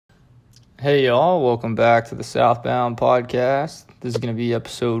Hey y'all, welcome back to the Southbound Podcast. This is going to be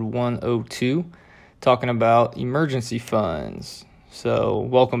episode 102, talking about emergency funds. So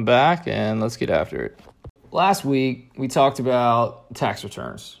welcome back and let's get after it. Last week, we talked about tax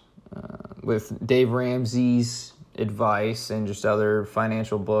returns with Dave Ramsey's advice and just other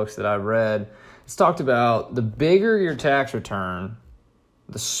financial books that I've read. It's talked about the bigger your tax return,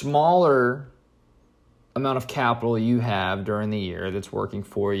 the smaller amount of capital you have during the year that's working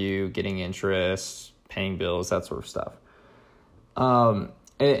for you, getting interest, paying bills, that sort of stuff.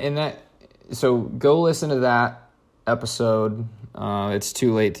 So go listen to that episode. It's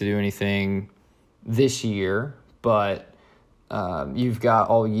too late to do anything this year, but you've got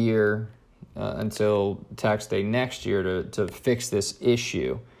all year until tax day next year to fix this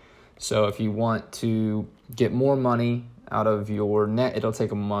issue. So if you want to get more money out of your net, it'll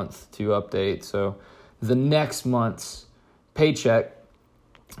take a month to update. So the next month's paycheck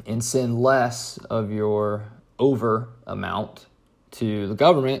and send less of your over amount to the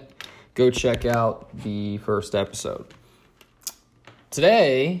government, go check out the first episode.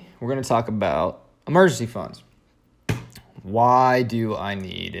 Today, we're going to talk about emergency funds. Why do I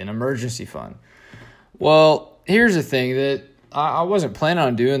need an emergency fund? Well, here's the thing that I wasn't planning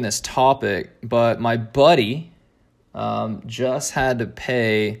on doing this topic, but my buddy just had to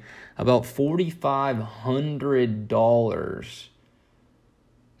pay about $4,500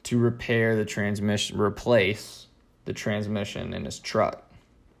 to replace the transmission in his truck.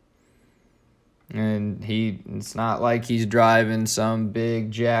 And it's not like he's driving some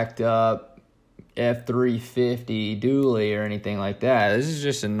big jacked up F-350 dually or anything like that. This is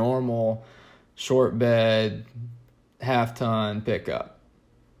just a normal short bed, half-ton pickup.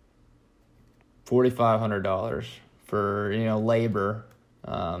 $4,500 for, labor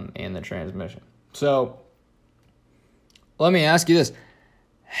and the transmission. So let me ask you this.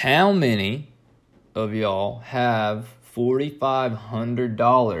 How many of y'all have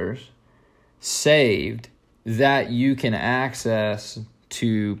 $4,500 saved that you can access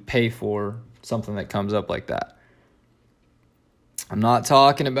to pay for something that comes up like that? I'm not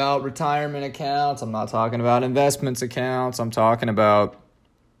talking about retirement accounts. I'm not talking about investments accounts. I'm talking about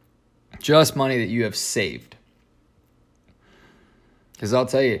just money that you have saved. Because I'll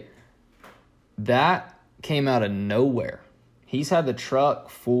tell you, that came out of nowhere. He's had the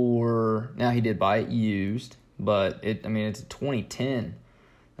truck now he did buy it used, but it's a 2010.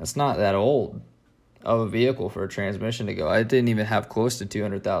 That's not that old of a vehicle for a transmission to go. It didn't even have close to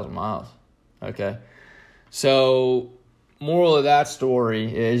 200,000 miles. Okay. So moral of that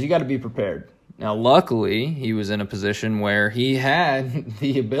story is you got to be prepared. Now, luckily, he was in a position where he had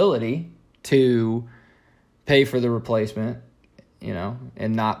the ability to pay for the replacement,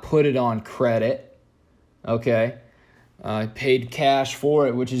 and not put it on credit, okay? Paid cash for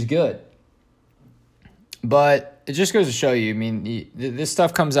it, which is good. But it just goes to show you, this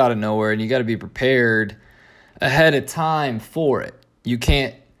stuff comes out of nowhere, and you got to be prepared ahead of time for it. You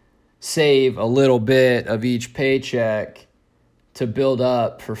can't save a little bit of each paycheck to build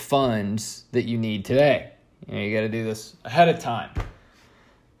up for funds that you need today. You got to do this ahead of time.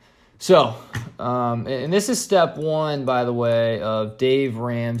 So, and this is step one, by the way, of Dave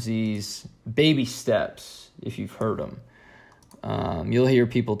Ramsey's baby steps, if you've heard them. You'll hear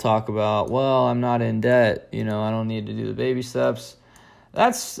people talk about, well, I'm not in debt, I don't need to do the baby steps.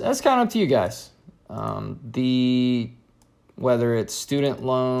 That's kind of up to you guys. Whether it's student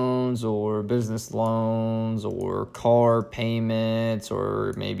loans or business loans or car payments,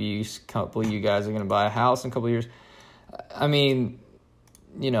 or maybe a couple of you guys are going to buy a house in a couple of years.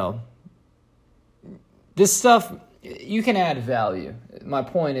 This stuff, you can add value. My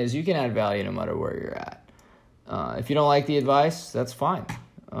point is you can add value no matter where you're at. If you don't like the advice, that's fine.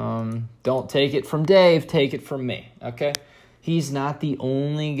 Don't take it from Dave, take it from me, okay? He's not the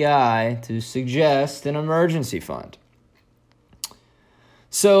only guy to suggest an emergency fund.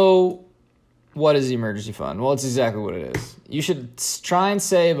 So what is the emergency fund? Well, it's exactly what it is. You should try and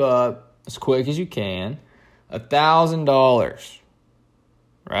save up as quick as you can $1,000,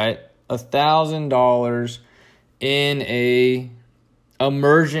 right? $1,000 in a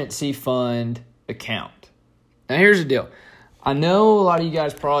emergency fund account. Now, here's the deal. I know a lot of you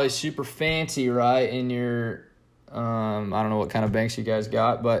guys probably super fancy, right, in your, I don't know what kind of banks you guys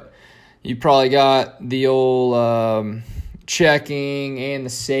got, but you probably got the old checking and the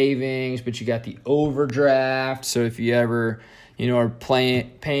savings, but you got the overdraft. So if you ever, are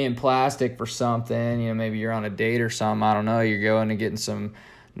paying plastic for something, maybe you're on a date or something, I don't know, you're going and getting some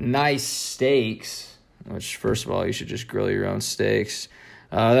nice steaks, which, first of all, you should just grill your own steaks.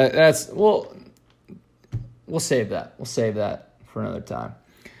 We'll save that. We'll save that for another time.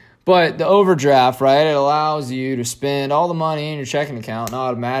 But the overdraft, right, it allows you to spend all the money in your checking account and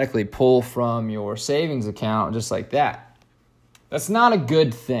automatically pull from your savings account just like that. That's not a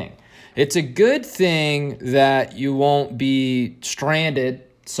good thing. It's a good thing that you won't be stranded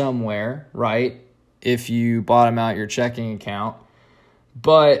somewhere, right, if you bottom out your checking account.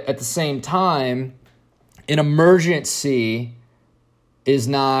 But at the same time, an emergency is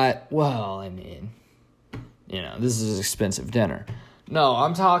not, well, I mean, this is expensive dinner. No,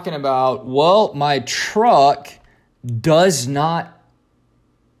 I'm talking about, well, my truck does not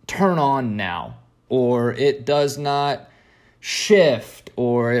turn on now, or it does not shift,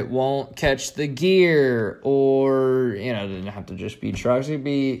 or it won't catch the gear, or, it doesn't have to just be trucks. It could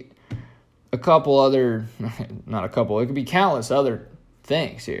be a couple other, not a couple, it could be countless other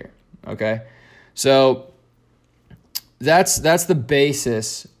things here, okay? So that's the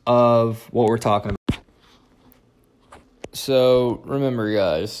basis of what we're talking about. So remember,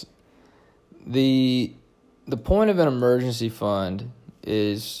 guys, the point of an emergency fund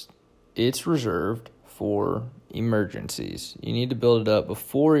is it's reserved for emergencies. You need to build it up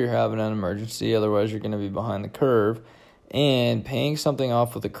before you're having an emergency, otherwise you're going to be behind the curve. And paying something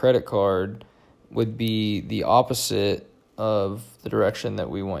off with a credit card would be the opposite of the direction that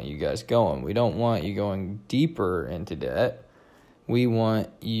we want you guys going. We don't want you going deeper into debt. We want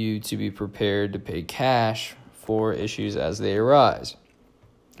you to be prepared to pay cash for issues as they arise.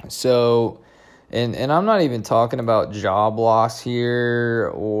 So, and I'm not even talking about job loss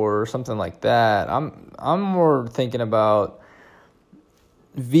here or something like that. I'm more thinking about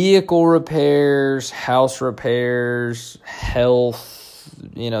vehicle repairs, house repairs, health,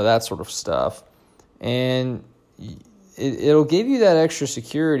 that sort of stuff. And it'll give you that extra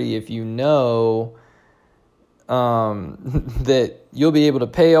security if you know that you'll be able to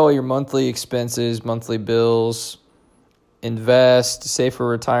pay all your monthly expenses, monthly bills, invest, save for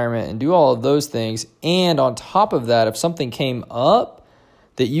retirement, and do all of those things. And on top of that, if something came up,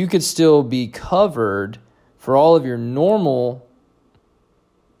 that you could still be covered for all of your normal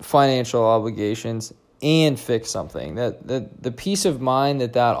financial obligations and fix something. That the peace of mind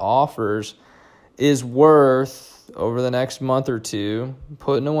that offers is worth, over the next month or two,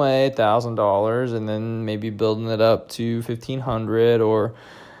 putting away $1,000 and then maybe building it up to $1,500 or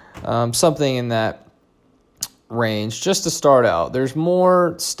something in that range just to start out. There's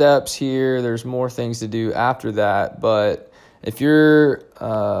more steps here. There's more things to do after that. But if you're,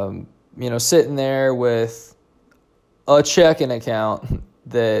 sitting there with a checking account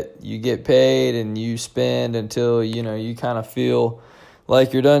that you get paid and you spend until, you kind of feel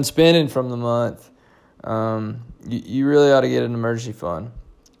like you're done spending from the month, you really ought to get an emergency fund.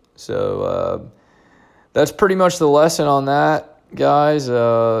 So that's pretty much the lesson on that, guys.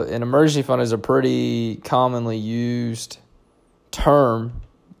 An emergency fund is a pretty commonly used term,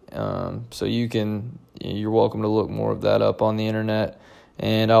 so you're welcome to look more of that up on the internet,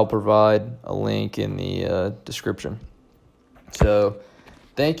 and I'll provide a link in the description. So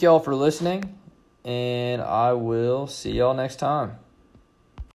thank y'all for listening, and I will see y'all next time.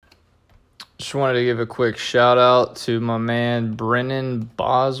 Just wanted to give a quick shout out to my man Brennan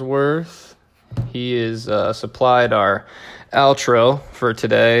Bosworth. He is supplied our outro for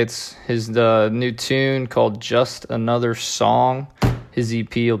today. It's his new tune called Just Another Song. His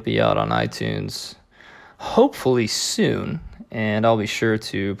EP will be out on iTunes hopefully soon, and I'll be sure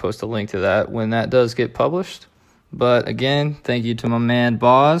to post a link to that when that does get published. But again, thank you to my man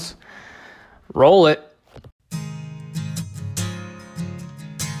Boz. Roll it.